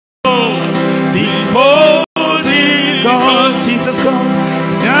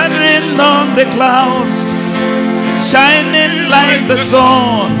from the clouds, shining like the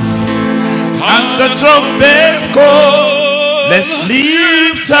sun, and the trumpet call. Let's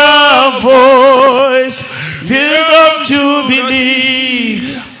lift our voice till the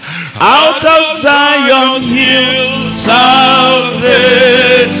jubilee. Out of Zion hills, salvation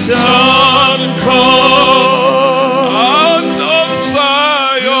comes. Out of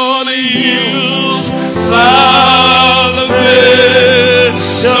Zion hills, salvation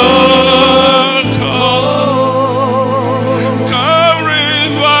comes. Come,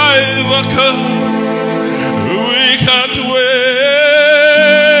 revival, come. We can't wait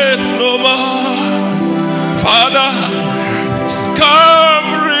no more. Father, come,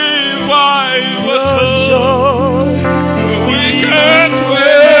 revival, come. We can't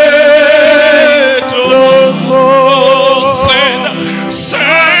wait no more.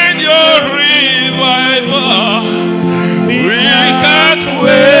 Send your revival. We can't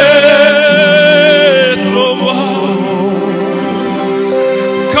wait no more.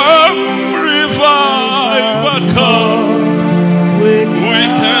 Come, revival, come. We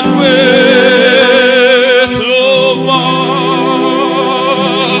can't wait no more.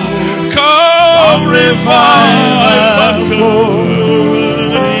 Come, revival, come.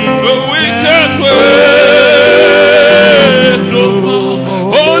 We can't wait no more.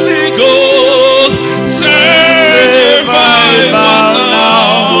 Holy Ghost, send revival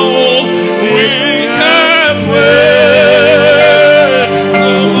now. We can't wait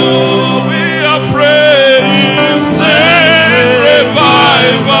no more. We are praying, send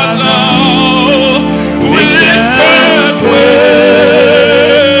revival now. We can't wait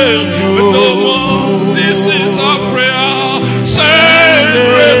no more. This is our prayer. Send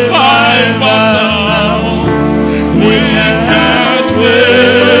revival now. We can't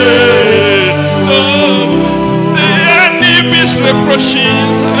wait no more. The enemy's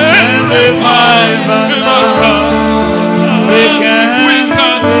reproaches and revival now. We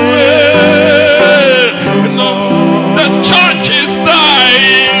can't wait no. The church is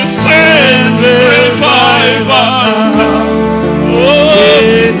dying. Send revival now. Oh,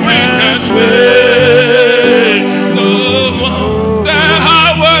 we can't wait no more. The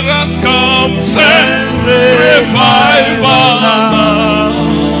hour has come. Send revival now.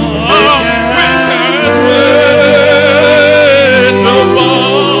 We can't wait no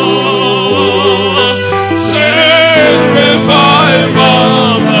more. Send revival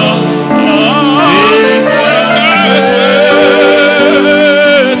now. We can't wait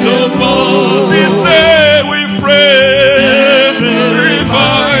no more. This day we pray,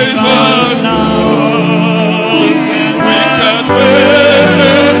 revival now. We can't wait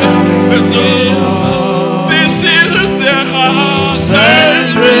no more. This is their heart. Send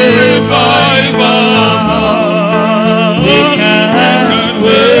revival now. We can't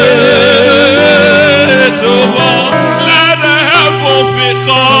wait no more. Let the heavens be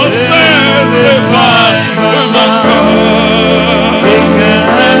called. Send revival now. We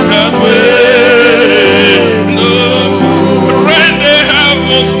can't wait no more. Rain the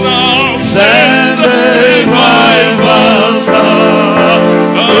heavens now. Send revival now.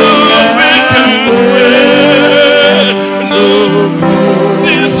 Oh, we can't wait no more.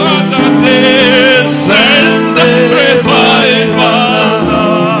 These are the days. Send revival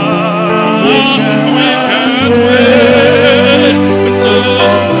now. We can't wait no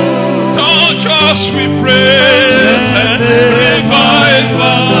more. Touch us, we pray. Send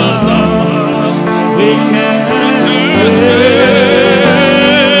revival now. We can't wait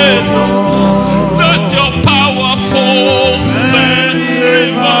no more. Let your power fall. Send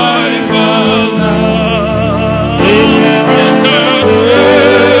revival now. We can't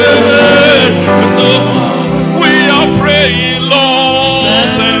wait no more. We are praying, Lord.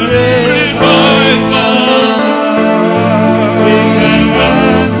 Send revival. We can't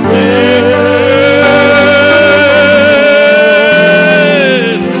wait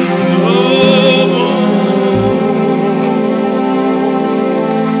no more.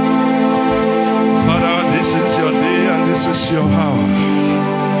 Father, this is your day and this is your hour.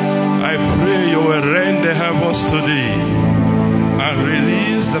 I pray you will rain the heavens today and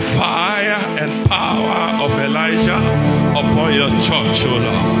release the fire and power of Elijah upon your church, O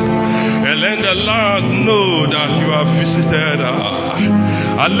Lord. And let the Lord know that you have visited her.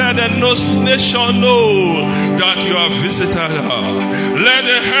 And let the nation know that you have visited her. Let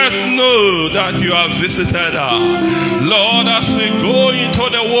the earth know that you have visited her. Lord, as we go into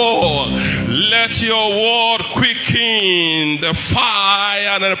the world, let your word quicken the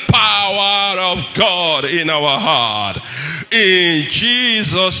fire and the power of God in our heart. In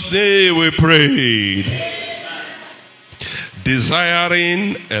Jesus' name we pray.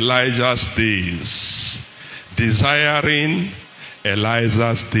 Desiring Elijah's days. Desiring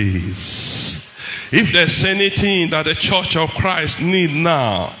Elijah's days. If there's anything that the church of Christ needs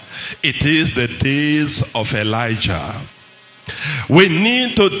now, it is the days of Elijah. We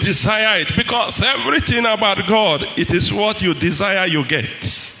need to desire it, because everything about God, it is what you desire you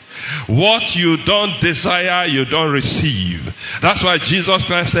get. What you don't desire, you don't receive. That's why Jesus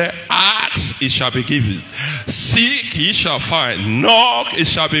Christ said, ask, it shall be given. Seek, ye shall find. Knock, it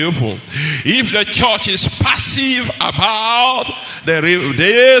shall be opened. If the church is passive about the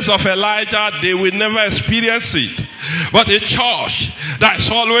days of Elijah, they will never experience it. But a church that is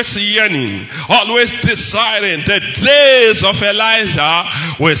always yearning, always desiring the days of Elijah,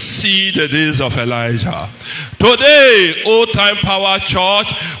 will see the days of Elijah. Today, Old Time Power Church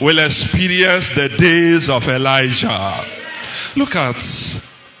will experience the days of Elijah. Look at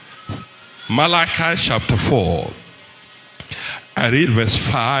Malachi chapter 4. I read verse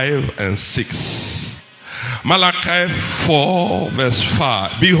 5 and 6. Malachi 4 verse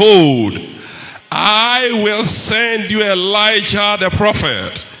 5. Behold, I will send you Elijah the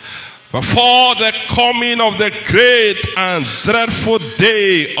prophet before the coming of the great and dreadful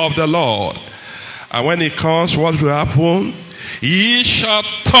day of the Lord. And when it comes, what will happen? He shall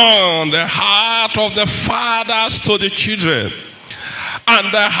turn the heart of the fathers to the children, and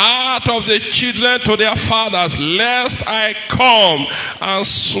the heart of the children to their fathers, lest I come and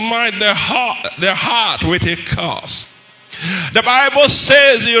smite the heart with a curse. The Bible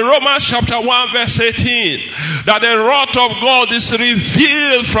says in Romans chapter 1 verse 18 that the wrath of God is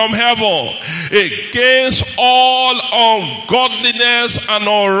revealed from heaven against all ungodliness and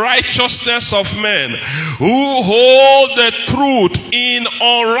unrighteousness of men who hold the truth in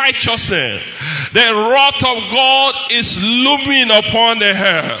unrighteousness. The wrath of God is looming upon the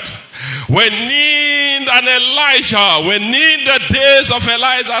earth. We need an Elijah. We need the days of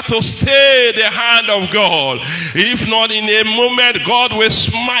Elijah to stay the hand of God. If not, in a moment, God will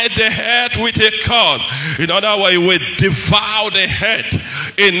smite the head with a cord. In other words, he will devour the head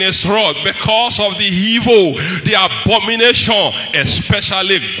in his wrath because of the evil, the abomination,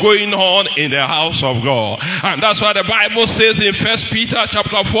 especially going on in the house of God. And that's why the Bible says in 1 Peter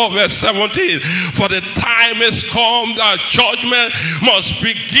chapter 4 verse 17, for the time is come that judgment must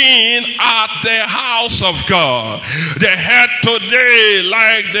begin at the house of God. The head today,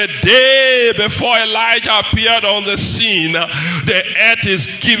 like the day before Elijah appeared on the scene, the earth is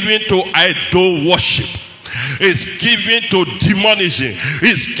given to idol worship. It's given to demonism.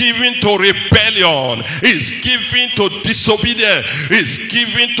 It's given to rebellion. It's given to disobedience. It's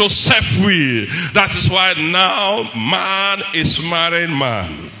given to self-will. That is why now man is marrying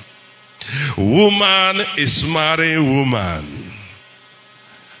man. Woman is marrying woman.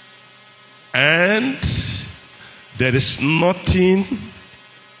 And there is nothing.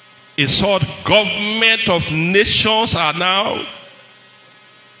 It's all government of nations are now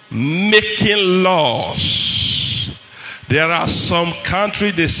making laws. There are some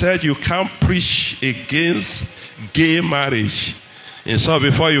countries, they said you can't preach against gay marriage. And so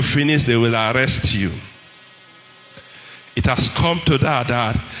before you finish, they will arrest you. It has come to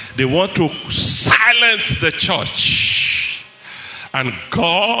that they want to silence the church. And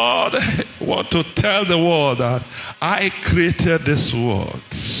God wants to tell the world that I created this world.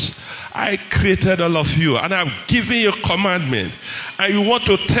 I created all of you, and I've given you a commandment. And you want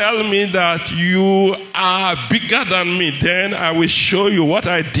to tell me that you are bigger than me, then I will show you what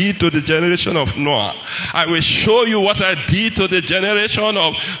I did to the generation of Noah. I will show you what I did to the generation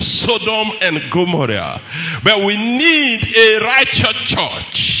of Sodom and Gomorrah. But we need a righteous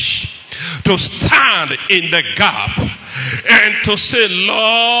church to stand in the gap and to say,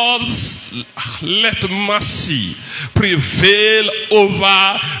 Lord, let mercy prevail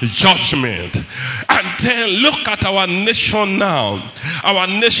over judgment. And then look at our nation now. Our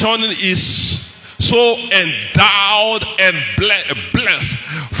nation is so endowed and blessed,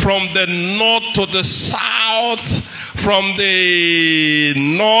 from the north to the south, from the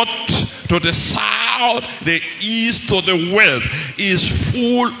north to the south, the east to the west, is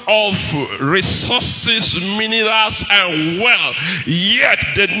full of resources, minerals, and wealth. Yet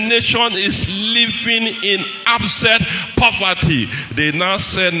the nation is living in abject poverty. They now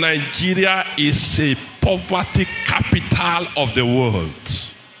say Nigeria is a poverty capital of the world.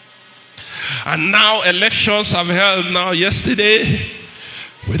 And now elections have held now yesterday.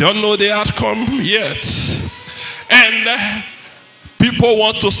 We don't know the outcome yet. And people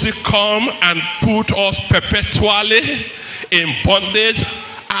want to still come and put us perpetually in bondage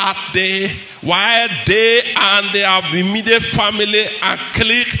while they and their immediate family and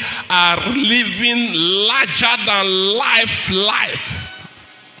clique are living larger than life.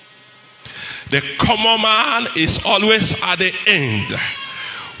 The common man is always at the end,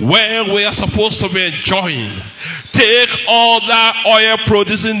 where we are supposed to be enjoying. Take all the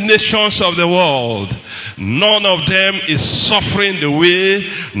oil-producing nations of the world. None of them is suffering the way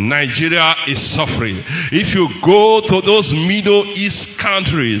Nigeria is suffering. If you go to those Middle East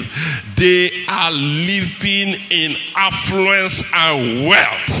countries, they are living in affluence and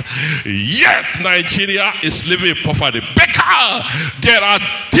wealth. Yet Nigeria is living in poverty. Because there are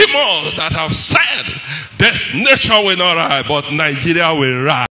demons that have said, this nation will not rise, but Nigeria will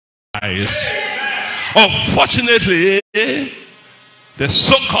rise. Unfortunately, the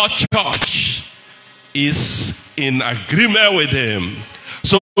so-called church is in agreement with them,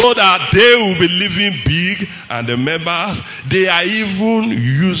 so that they will be living big, and the members, they are even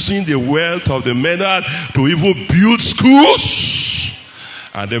using the wealth of the members to even build schools,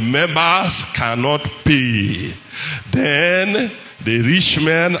 and the members cannot pay. Then the rich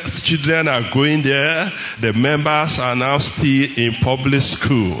men's children are going there. The members are now still in public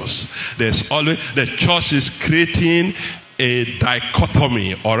schools. There's always, the church is creating a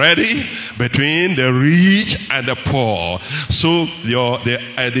dichotomy already between the rich and the poor. So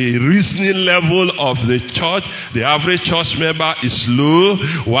the reasoning level of the church, the average church member is low,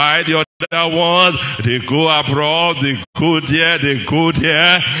 while the other ones, they go abroad, they go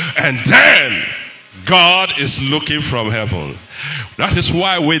there, and then God is looking from heaven. That is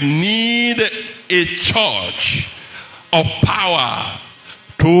why we need a church of power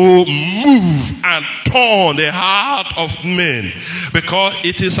to move and turn the heart of men, because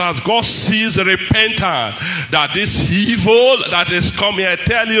it is as God sees repentance that this evil that is coming, I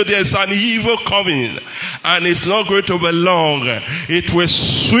tell you, there's an evil coming, and it's not going to be long. It will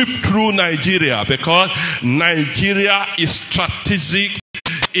sweep through Nigeria, because Nigeria is strategic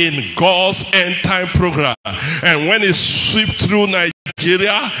in God's end time program. And when it sweeps through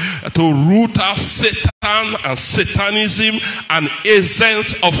Nigeria to root out Satan and Satanism and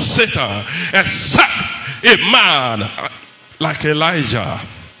essence of Satan, except a man like Elijah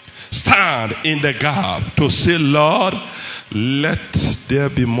stand in the gap to say, Lord, let there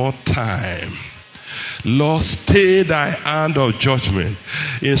be more time. Lord, stay thy hand of judgment.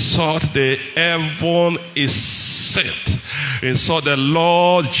 In sort the heaven is set. In sort the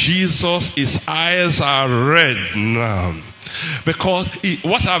Lord Jesus, his eyes are red now. Because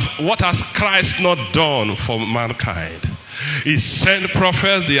what has Christ not done for mankind? He sent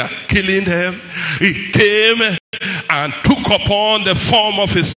prophets, they are killing them. He came and took upon the form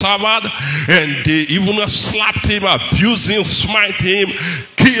of his servant, and they even slapped him, abused him, smite him,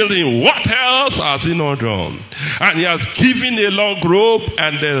 killed him. What else has he not done? And he has given a long robe,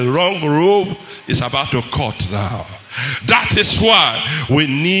 and the long robe is about to cut now. That is why we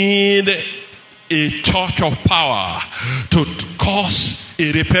need a church of power to cause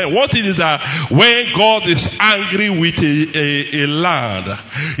a repent. One thing is that when God is angry with a land,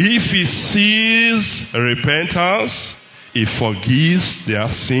 if he sees repentance, he forgives their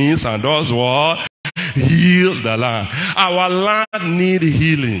sins and does what? Heal the land. Our land needs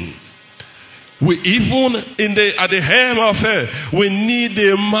healing. We even at the hem of it, we need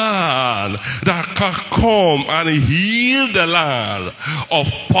a man that can come and heal the land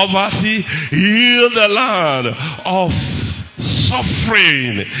of poverty, heal the land of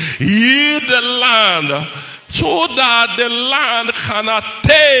suffering, heal the land so that the land can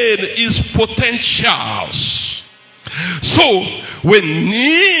attain its potentials. So we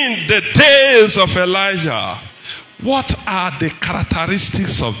need the days of Elijah. What are the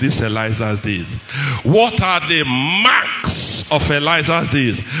characteristics of this Elijah's days? What are the marks of Elijah's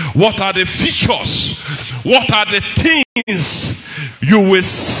days? What are the features? What are the things you will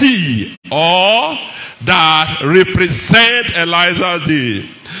see or that represent Elijah's days?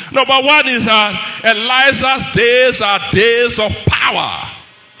 Number one is that Elijah's days are days of power.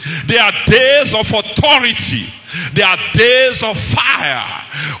 They are days of authority. They are days of fire.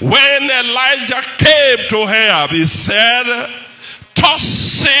 When Elijah came to Ahab, he said, thus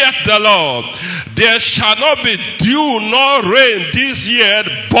saith the Lord, there shall not be dew nor rain this year,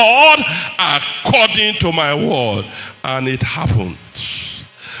 but according to my word. And it happened.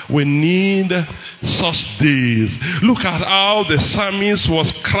 We need such days. Look at how the psalmist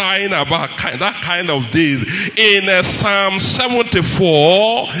was crying about that kind of days. In Psalm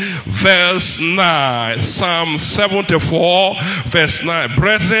 74 verse 9. Psalm 74 verse 9.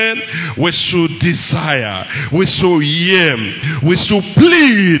 Brethren, we should desire, we should yearn, we should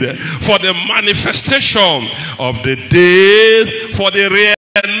plead for the manifestation of the days, for the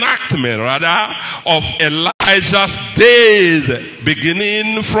enactment, rather, of Elijah's days,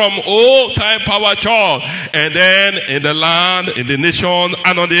 beginning from old time power church, and then in the land, in the nation,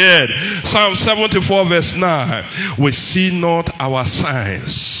 and on the earth. Psalm 74 verse 9. We see not our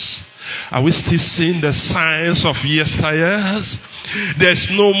signs. Are we still seeing the signs of yesteryears? There's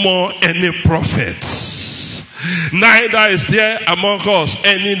no more any prophets. Neither is there among us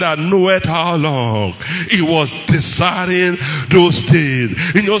any that knoweth how long. He was desiring those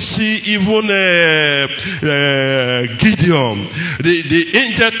days. You know, see, even Gideon, the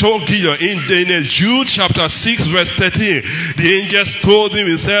angel told Gideon in Jude chapter 6 verse 13, the angels told him,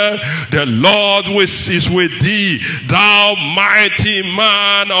 he said, the Lord is with thee, thou mighty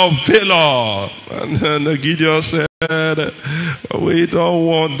man of valor. And Gideon said, we don't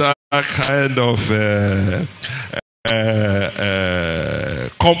want that kind of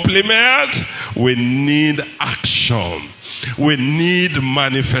compliment. We need action. We need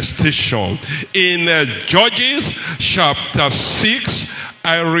manifestation. In Judges chapter 6,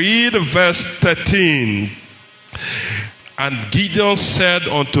 I read verse 13. And Gideon said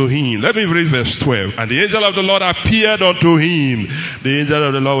unto him, let me read verse 12. And the angel of the Lord appeared unto him. The angel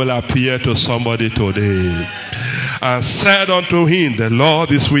of the Lord will appear to somebody today. And said unto him, the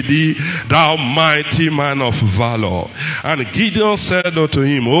Lord is with thee, thou mighty man of valor. And Gideon said unto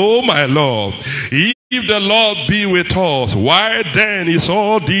him, O my Lord, if the Lord be with us, why then is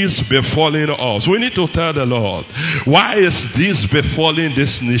all this befalling us? We need to tell the Lord, why is this befalling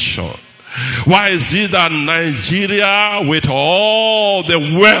this nation? Why is it that Nigeria, with all the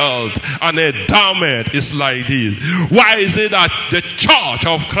wealth and endowment, is like this? Why is it that the church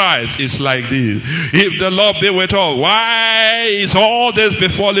of Christ is like this? If the Lord be with us, why is all this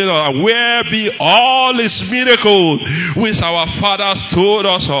befalling us? Where be all his miracles which our fathers told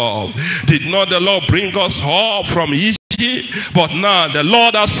us of? Did not the Lord bring us up from Egypt? But now the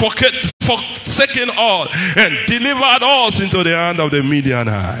Lord has forsaken all and delivered us into the hand of the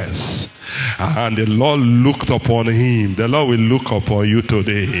Midianites. And the Lord looked upon him. The Lord will look upon you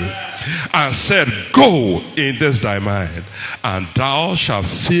today and said, go in this thy mind, and thou shalt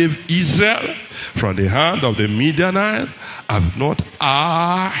save Israel from the hand of the Midianites. Have not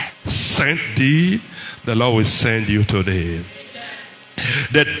I sent thee? The Lord will send you today.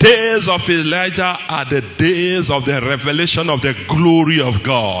 The days of Elijah are the days of the revelation of the glory of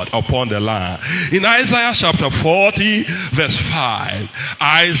God upon the land. In Isaiah chapter 40 verse 5,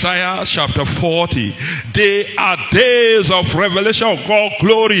 Isaiah chapter 40, they are days of revelation of God's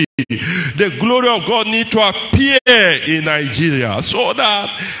glory. The glory of God need to appear in Nigeria so that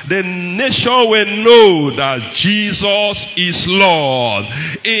the nation will know that Jesus is Lord.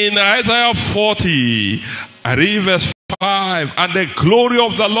 In Isaiah 40, I read verse 5, and the glory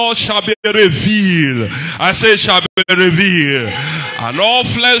of the Lord shall be revealed. I say shall be revealed. And all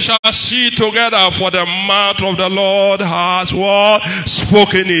flesh shall see together, for the mouth of the Lord has what?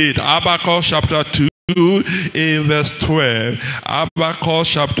 Spoken it. Habakkuk chapter 2 in verse 12. Habakkuk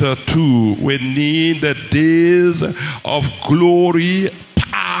chapter 2. We need the days of glory,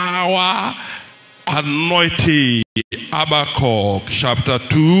 power, anointing. Habakkuk chapter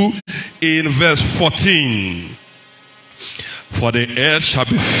 2 in verse 14. For the earth shall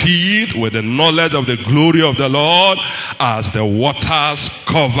be filled with the knowledge of the glory of the Lord as the waters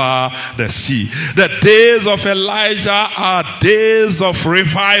cover the sea. The days of Elijah are days of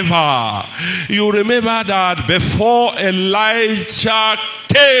revival. You remember that before Elijah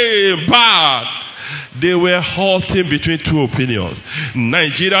came back, they were halting between two opinions.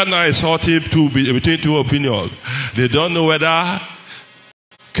 Nigeria now is halting between two opinions. They don't know whether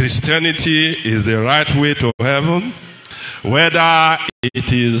Christianity is the right way to heaven, whether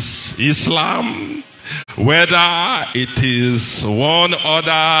it is Islam, whether it is one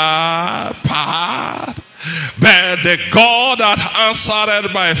other path. But the God that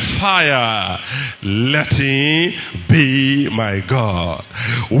answered by fire, let him be my God.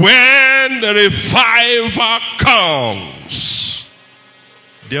 When the revival comes,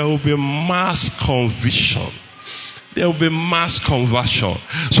 there will be mass conviction. There will be mass conversion.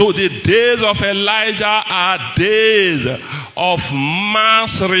 So the days of Elijah are days of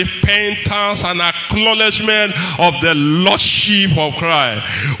mass repentance and acknowledgement of the Lordship of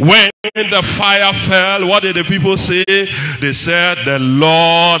Christ. When the fire fell, what did the people say? They said, the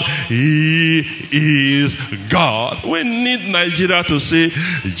Lord, He is God. We need Nigeria to say,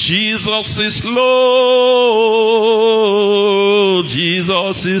 Jesus is Lord.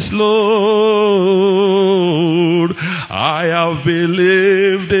 Jesus is Lord. I have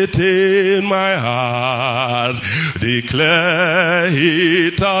believed it in my heart. Declare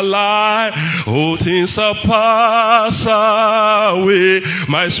it alive. All things are passed away.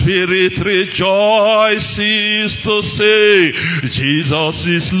 My spirit rejoices to say, Jesus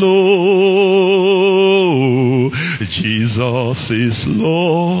is Lord. Jesus is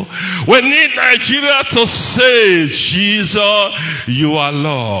Lord. We need Nigeria to say, Jesus, you are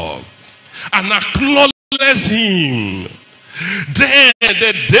Lord. And acknowledge Him. Then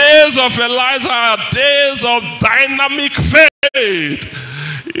the days of Elijah are days of dynamic faith.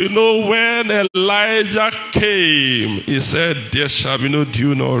 You know, when Elijah came, he said, there shall be no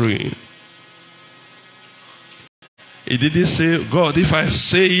dew nor rain. He didn't say, God, if I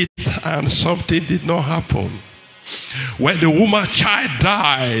say it and something did not happen. When the woman child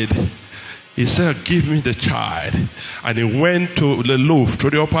died, he said, give me the child. And he went to the loft, to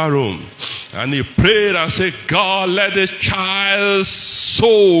the upper room. And he prayed and said, God, let the child's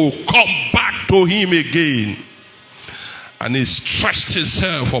soul come back to him again. And he stretched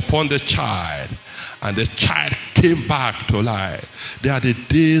himself upon the child. And the child came back to life. They are the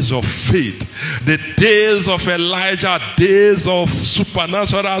days of faith. The days of Elijah, days of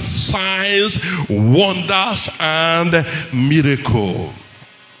supernatural signs, wonders, and miracles.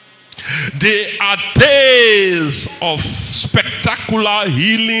 They are days of spectacular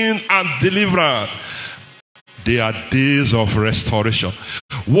healing and deliverance. They are days of restoration.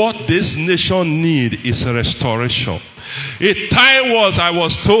 What this nation needs is a restoration. A time was, I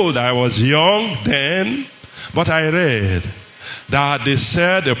was told, I was young then, but I read that they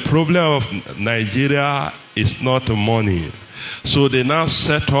said the problem of Nigeria is not money. So they now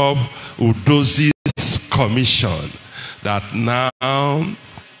set up Udozi's commission that now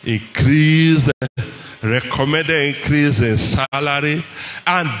recommended increase in salary.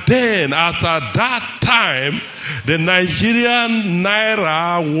 And then after that time, the Nigerian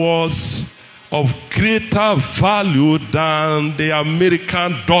naira was of greater value than the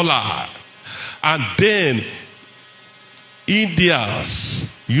American dollar. And then Indians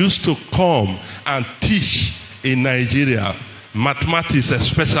used to come and teach in Nigeria, mathematics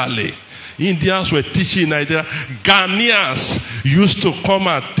especially. Indians were teaching in Nigeria. Ghanaians used to come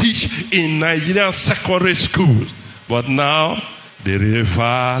and teach in Nigerian secondary schools. But now, the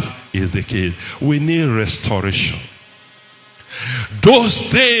reverse is the case. We need restoration. Those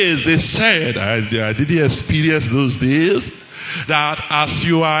days, they said, I didn't experience those days, that as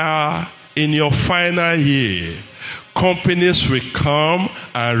you are in your final year, companies will come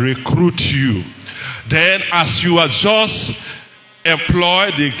and recruit you. Then as you are just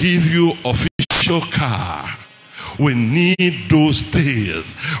employed, they give you official car. We need those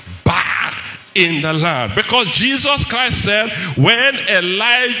days back in the land. Because Jesus Christ said, when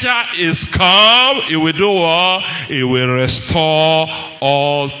Elijah is come, he will do what? He will restore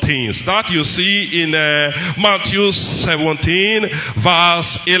all things. That you see in Matthew 17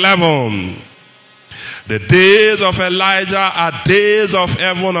 verse 11. The days of Elijah are days of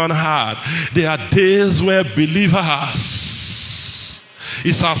heaven on earth. They are days where believers,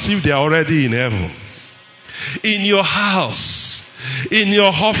 it's as if they are already in heaven. In your house, in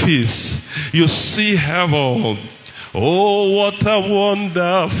your office, you see heaven. Oh, what a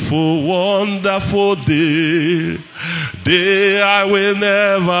wonderful, wonderful day. Day I will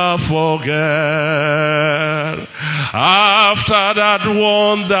never forget. After that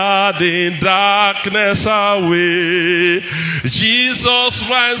wandered in darkness away, Jesus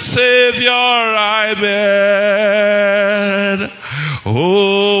my Savior I met.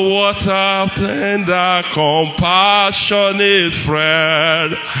 Oh, what a tender, compassionate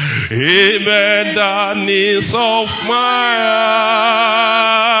friend. Amen, the needs of my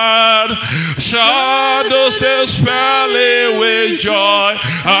heart. Shadows they spell away joy.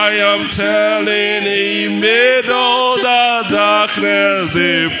 I am telling He made all the darkness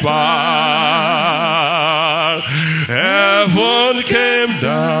depart. Heaven came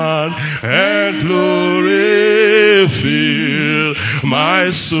down and glory filled my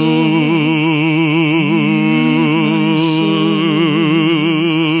soul.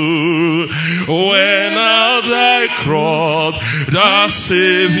 When at thy cross the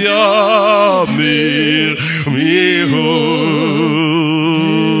Savior made me whole.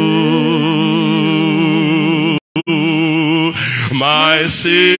 My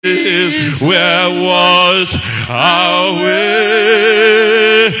sins were washed away.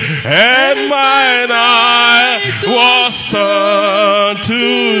 and mine eye was turned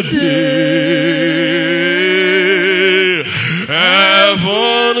to thee.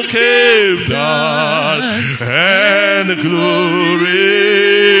 Heaven came down, and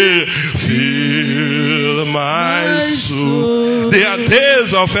glory filled my soul. They are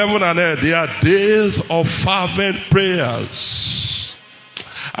days of heaven and earth. They are days of fervent prayers.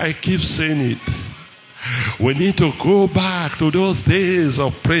 I keep saying it. We need to go back to those days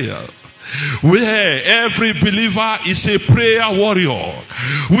of prayer, where every believer is a prayer warrior,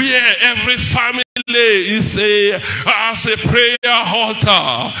 where every family has a prayer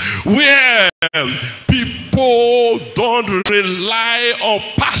altar, where people don't rely on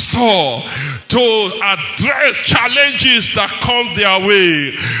pastor to address challenges that come their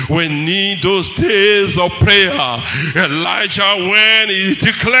way. We need those days of prayer. Elijah, when he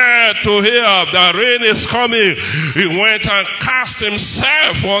declared to Ahab that rain is coming, he went and cast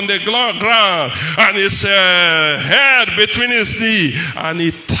himself on the ground and his head between his knees, and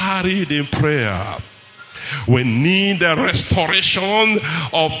he tarried in prayer. We need the restoration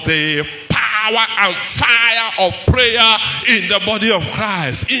of the power and fire of prayer in the body of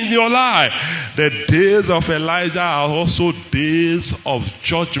Christ, in your life. The days of Elijah are also days of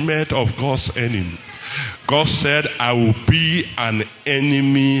judgment of God's enemy. God said, I will be an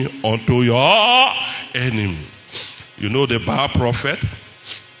enemy unto your enemy. You know the Baal prophet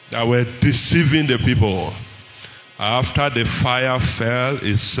that were deceiving the people. After the fire fell,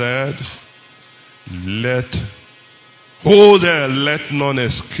 he said, let none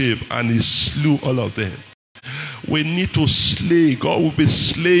escape, and he slew all of them. We need to slay. God will be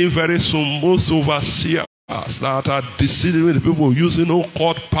slaying very soon most overseers that are deceiving the people using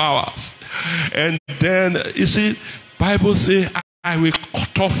occult powers. And then, you see, Bible says, I will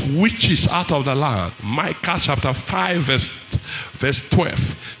cut off witches out of the land. Micah chapter 5 verse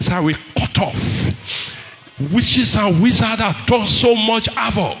 12. So I will cut off witches and wizards that have done so much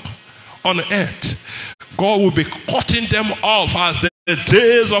havoc on earth. God will be cutting them off as the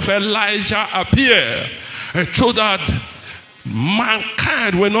days of Elijah appear, so that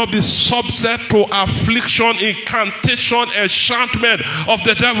mankind will not be subject to affliction, incantation, enchantment of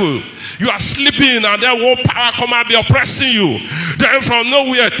the devil. You are sleeping and then one power come and be oppressing you. Then from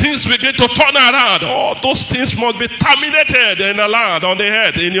nowhere things begin to turn around. All those things must be terminated in the land, on the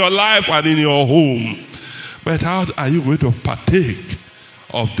earth, in your life and in your home. But how are you going to partake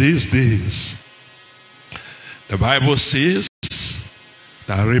of these days? The Bible says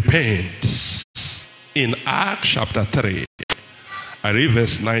that repent in Acts chapter 3. I read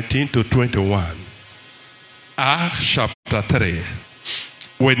verse 19 to 21. Acts chapter 3.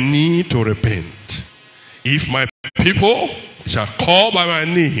 We need to repent. If my people shall call by my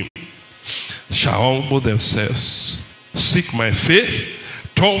name, shall humble themselves, seek my face,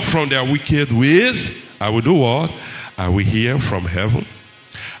 turn from their wicked ways, I will do what? I will hear from heaven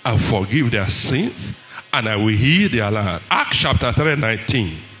and forgive their sins, and I will heal their land. Acts chapter 3,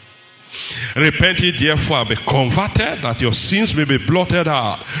 19. Repent ye therefore and be converted, that your sins may be blotted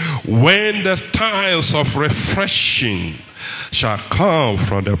out, when the times of refreshing shall come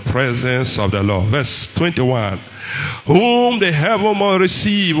from the presence of the Lord. Verse 21. Whom the heaven will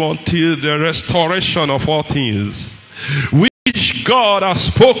receive until the restoration of all things, which God has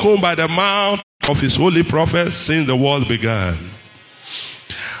spoken by the mouth of his holy prophets since the world began.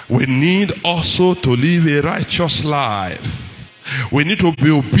 We need also to live a righteous life. We need to be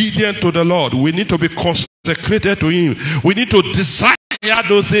obedient to the Lord. We need to be consecrated to him. We need to desire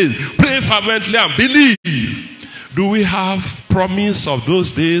those days. Pray fervently and believe. Do we have promise of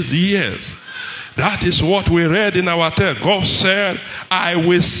those days? Yes. That is what we read in our text. God said, I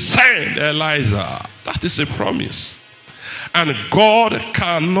will send Elijah. That is a promise. And God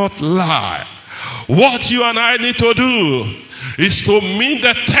cannot lie. What you and I need to do is to meet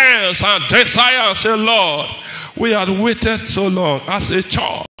the terms and desire and say, Lord, we have waited so long as a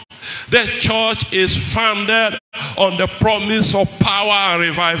church. The church is founded on the promise of power and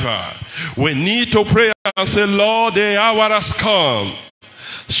revival. We need to pray and say, Lord, the hour has come.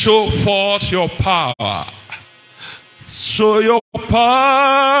 Show forth your power. Show your power,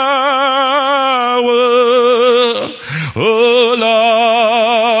 oh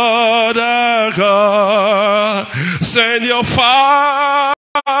Lord our God. Send your fire,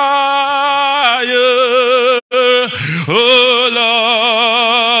 oh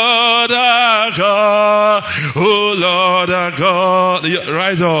Lord our God. Oh Lord our God.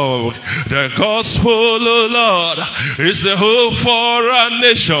 Rise up. The gospel, oh Lord, is the hope for our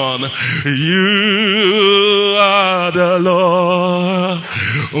nation. You are the Lord.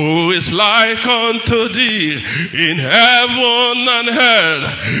 Who is like unto thee in heaven and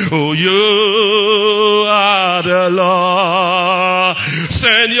earth? Oh, you are the Lord.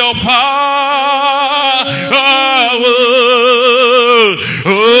 Send your power,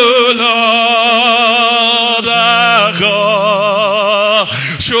 oh Lord our God.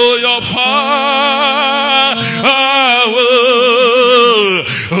 Show your power,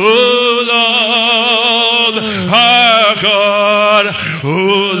 oh Lord our God,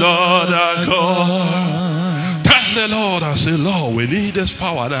 oh Lord our God. Tell the Lord and say, Lord, we need this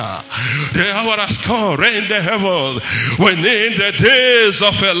power now. The hour has come, rain the heavens. We need the days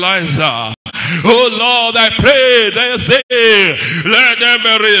of Elijah. Oh Lord, I pray this day, let them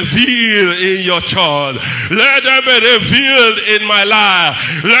be revealed in your church. Let them be revealed in my life.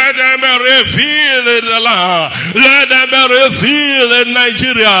 Let them be revealed in the land. Let them be revealed in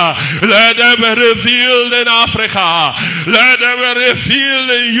Nigeria. Let them be revealed in Africa. Let them be revealed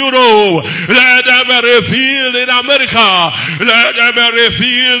in Europe. Let them be revealed in America. Let them be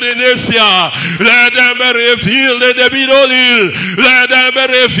revealed in Asia. Let them be revealed in the Middle East. Let them be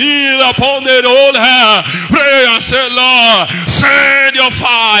revealed upon the old hair. Pray and say, Lord, send your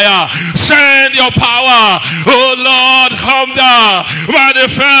fire, send your power. Oh Lord, come down,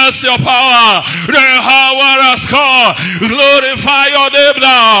 manifest your power. The hour has come. Glorify your name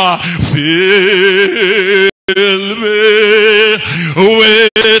now. Fill me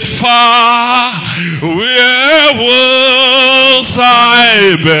with fire, where was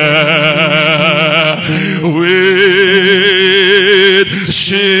I bear? With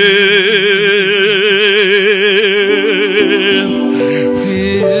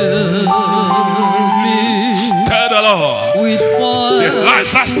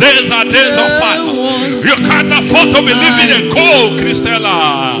such days are days of fire. You can't afford to be living in cold,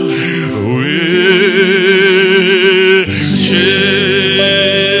 Christella.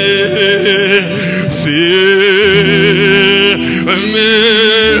 Fill me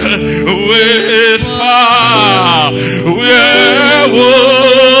with fire. Where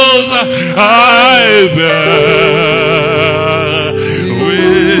was I bear?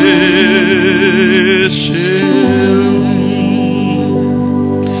 With shame.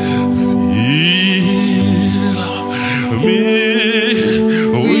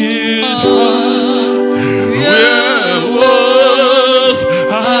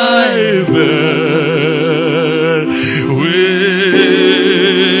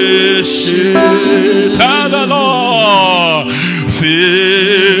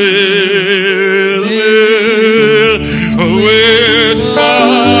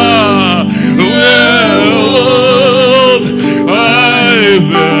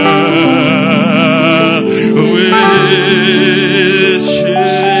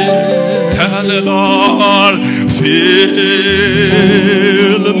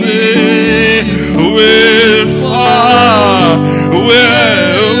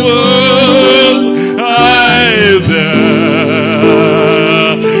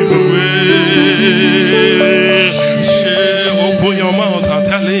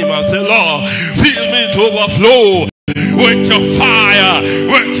 Overflow with your fire,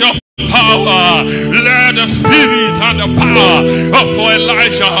 with your power. Let the spirit and the power of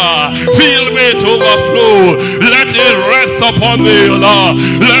Elijah fill me to overflow. Let it rest upon me, Lord.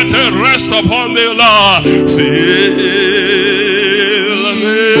 Let it rest upon me, Lord. Fill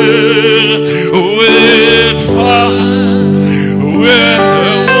me with fire. Where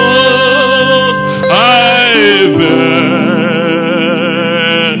was I bear?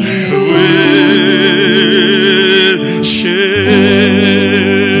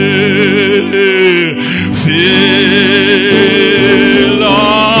 Fill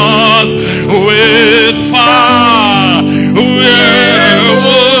us with fire. Where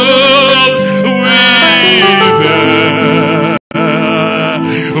was we bear?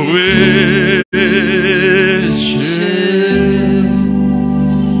 With shame.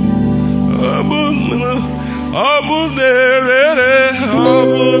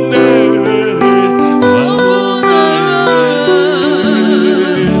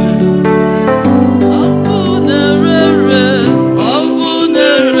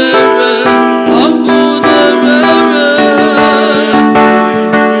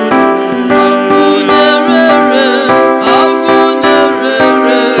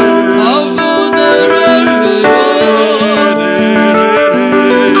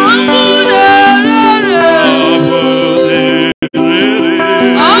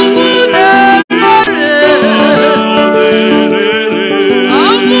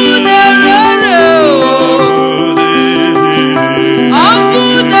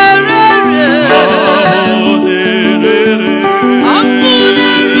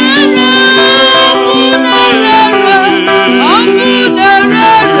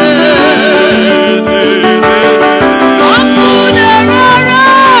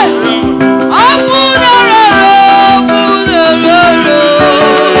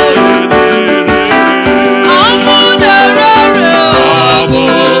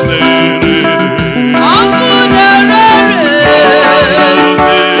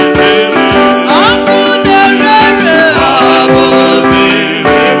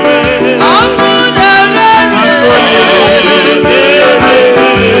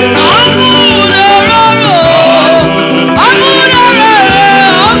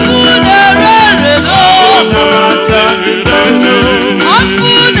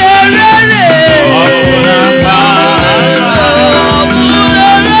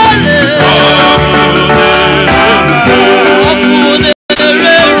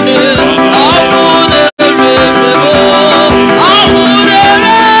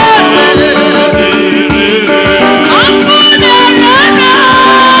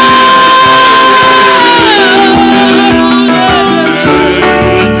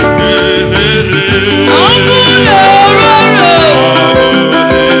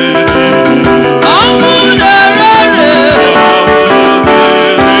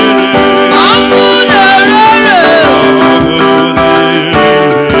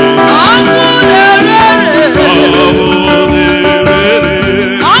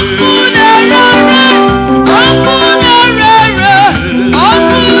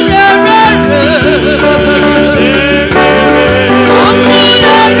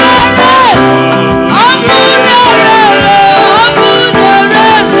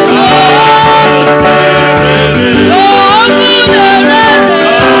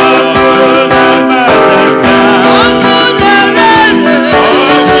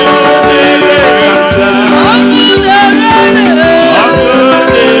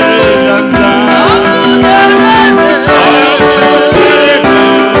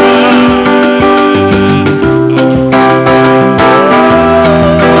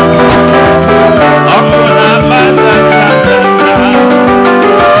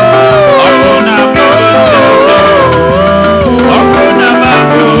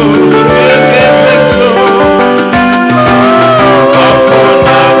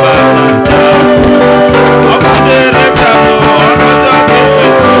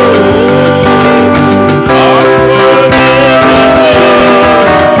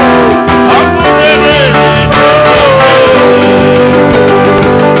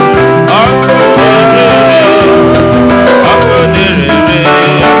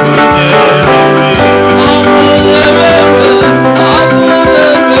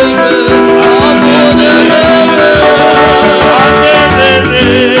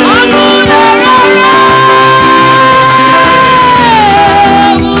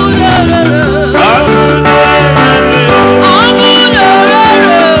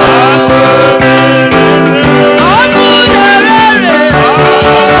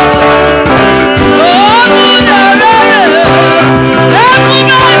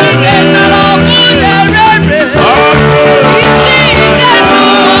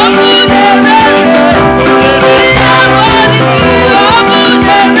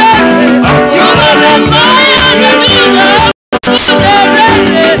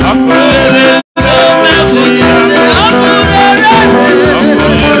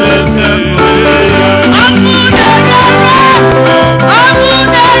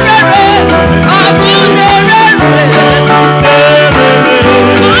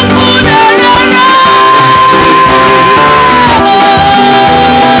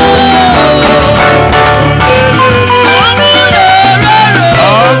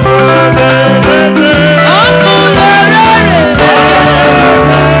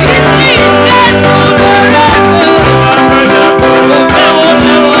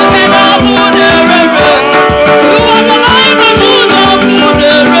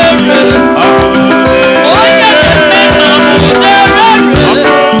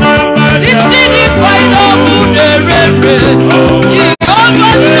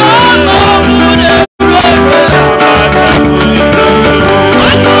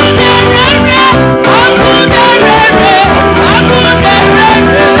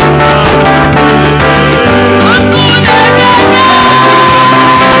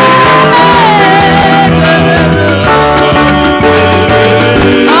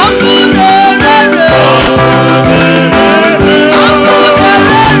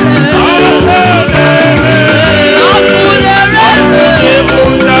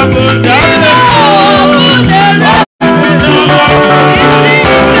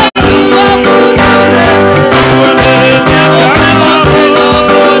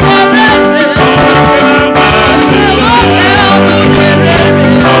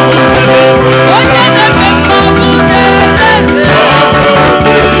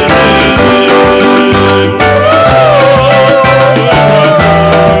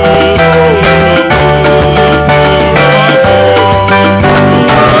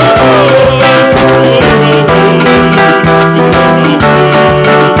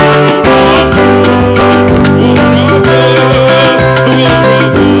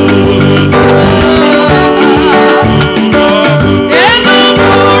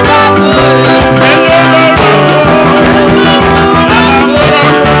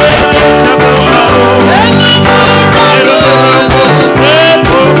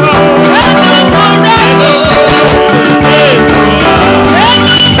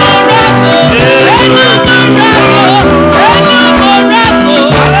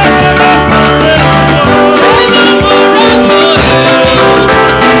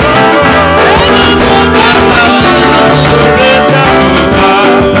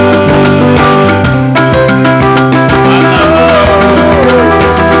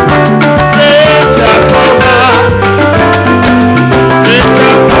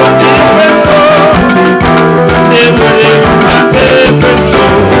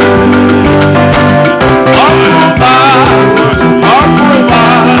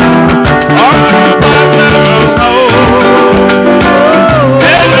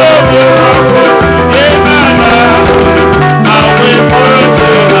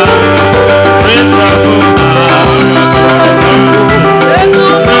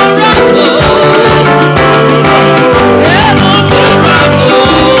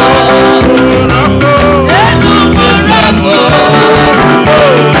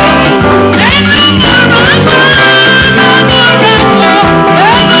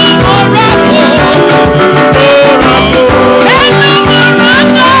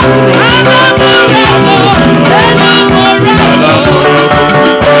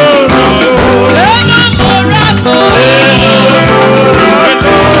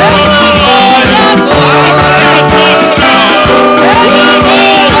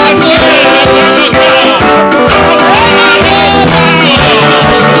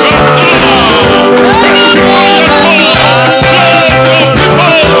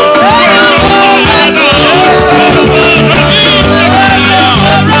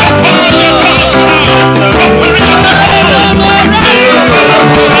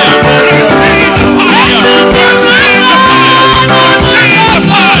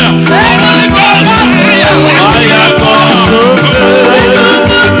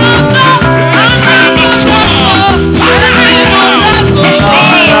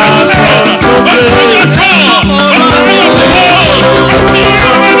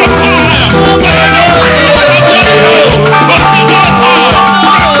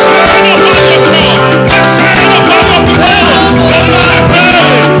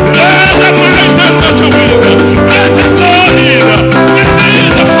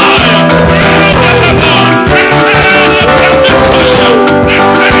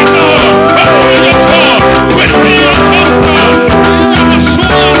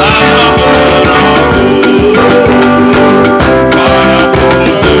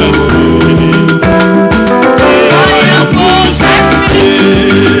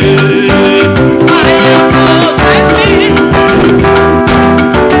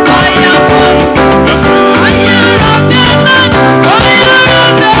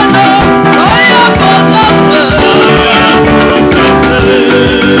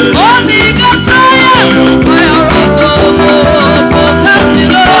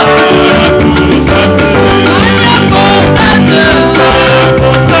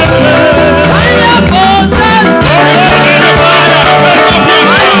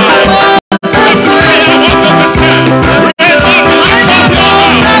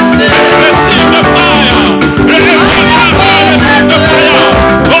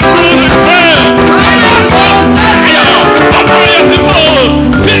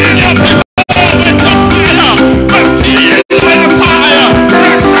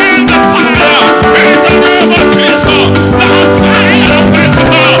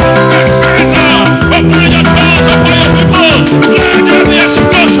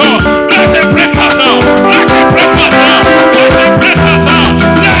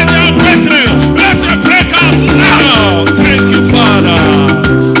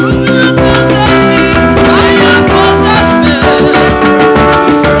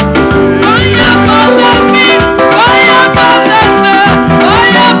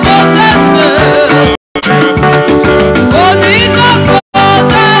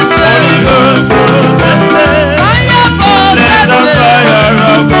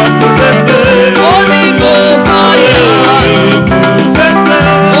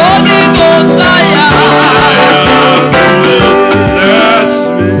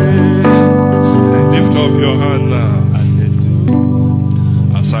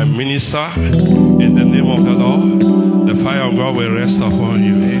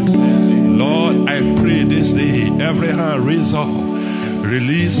 raise up.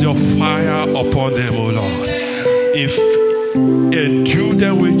 Release your fire upon them, O Lord. Endue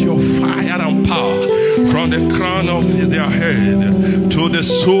them with your fire and power from the crown of their head to the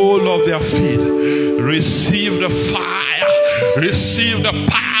sole of their feet. Receive the fire, receive the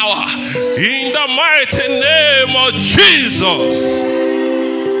power in the mighty name of Jesus.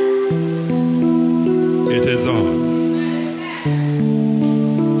 It is done.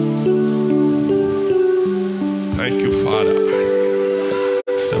 Thank you, Father.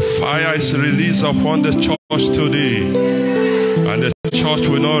 The fire is released upon the church today, and the church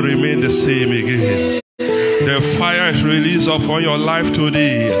will not remain the same again. The fire is released upon your life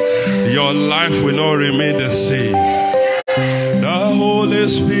today. Your life will not remain the same. The Holy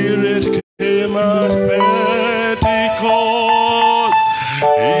Spirit came at Pentecost.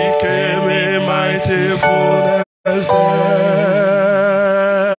 He came in mighty fullness then.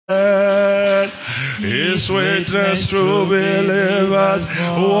 His witness true believers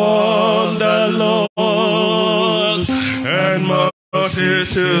won the Lord, and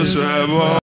multitudes were born.